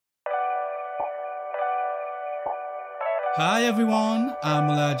Hi everyone, I'm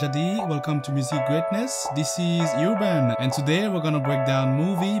Jadi. Welcome to Music Greatness. This is Urban, and today we're gonna break down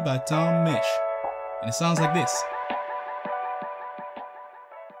Movie by Tom Misch. And it sounds like this.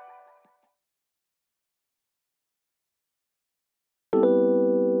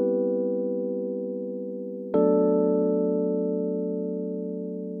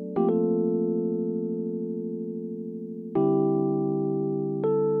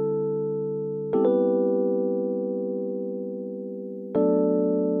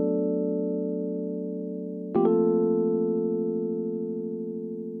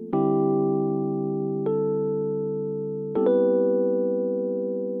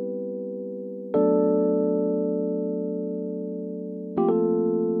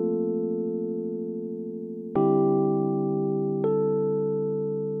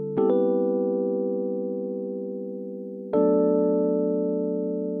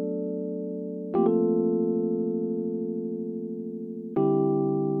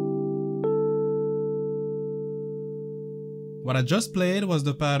 What I just played was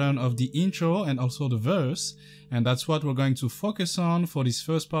the pattern of the intro and also the verse, and that's what we're going to focus on for this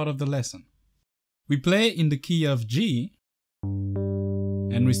first part of the lesson. We play in the key of G,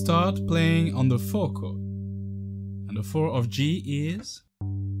 and we start playing on the 4 chord. And the 4 of G is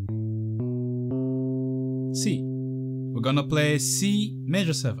C. We're gonna play C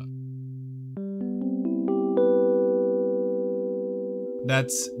major 7.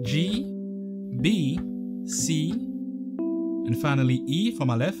 That's G, B, C, and finally E for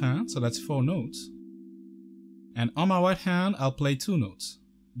my left hand, so that's 4 notes. And on my right hand, I'll play 2 notes,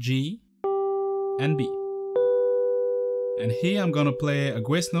 G and B. And here I'm gonna play a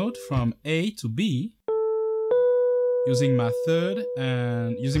grace note from A to B, using my third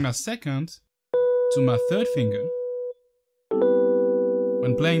and using my second to my third finger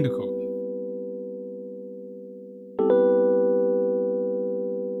when playing the chord.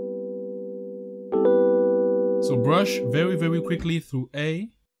 So brush very quickly through A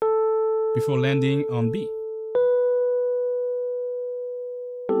before landing on B.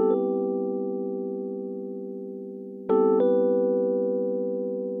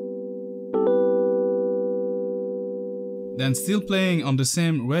 Then still playing on the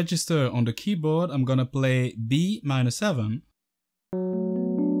same register on the keyboard, I'm gonna play B minor 7.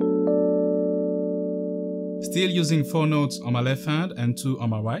 Still using 4 notes on my left hand and 2 on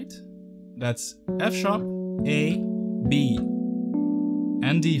my right. That's F sharp, A, B,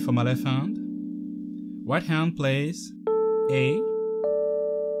 and D for my left hand. Right hand plays A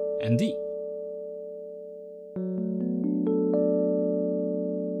and D.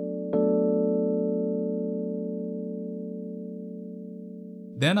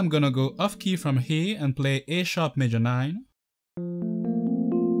 Then I'm gonna go off key from here and play A sharp major 9.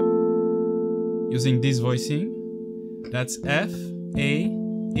 Using this voicing. That's F, A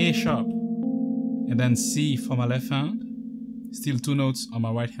sharp, and then C for my left hand. Still 2 notes on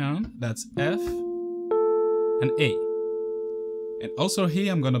my right hand. That's F and A. And also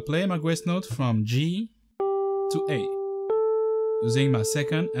here I'm gonna play my grace note from G to A, using my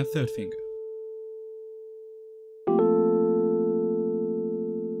second and third finger.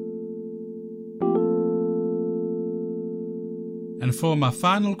 And for my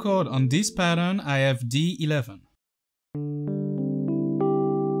final chord on this pattern, I have D11.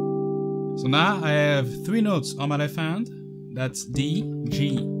 So now I have 3 notes on my left hand. That's D,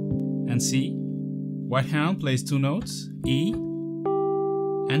 G, and C. Right hand plays 2 notes, E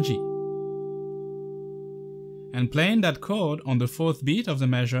and G. And playing that chord on the 4th beat of the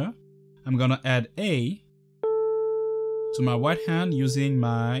measure, I'm gonna add A to my right hand using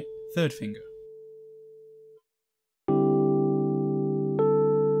my third finger.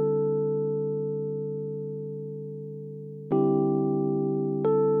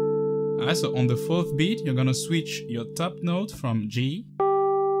 So on the 4th beat, you're gonna switch your top note from G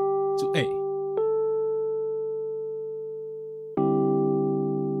to A.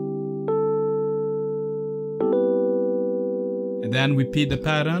 And then repeat the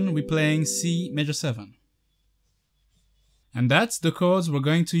pattern, we're playing C major 7. And that's the chords we're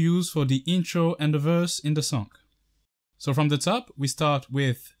going to use for the intro and the verse in the song. So from the top, we start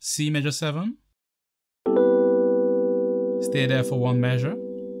with C major 7. Stay there for 1 measure.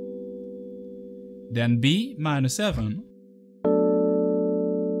 Then B minor 7,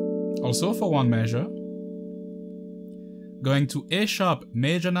 also for 1 measure, going to A sharp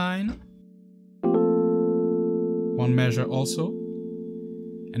major 9, 1 measure also,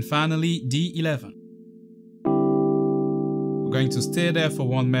 and finally D11. We're going to stay there for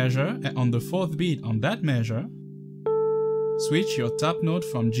 1 measure, and on the 4th beat on that measure, switch your top note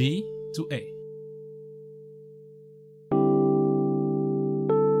from G to A.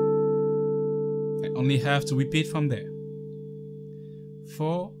 only have to repeat from there.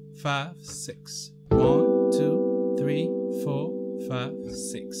 4, 5, 6. 1, 2, 3, 4, 5,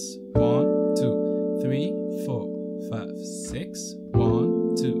 6. 1, 2, 3, 4, 5, 6.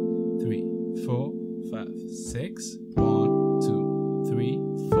 1, 2, 3, 4, 5, 6. 1, 2, 3,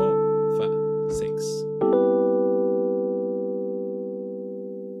 4, 5, 6.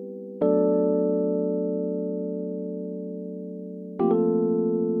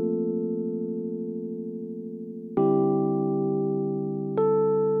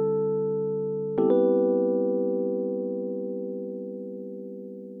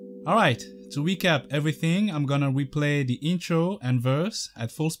 Alright, to recap everything, I'm gonna replay the intro and verse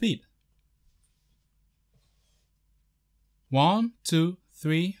at full speed. 1, 2,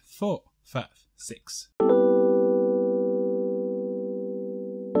 3, 4, 5, 6.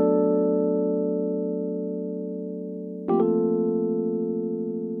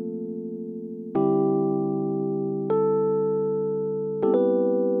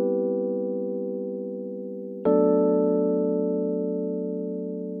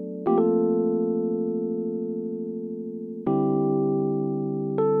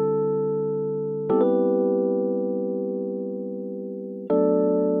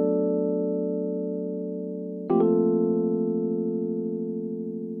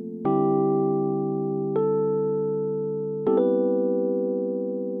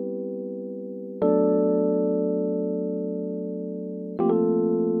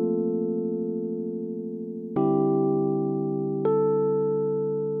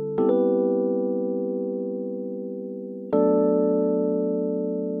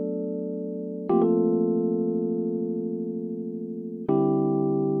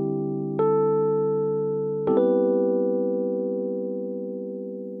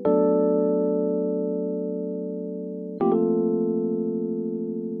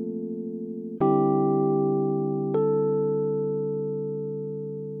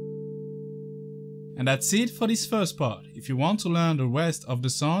 And that's it for this first part. If you want to learn the rest of the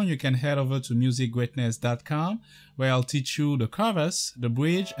song, you can head over to musicgreatness.com, where I'll teach you the chorus, the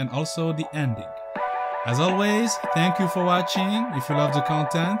bridge, and also the ending. As always, thank you for watching. If you love the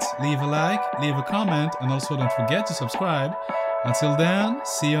content, leave a like, leave a comment, and also don't forget to subscribe. Until then,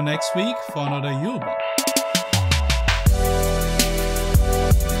 see you next week for another Yubi.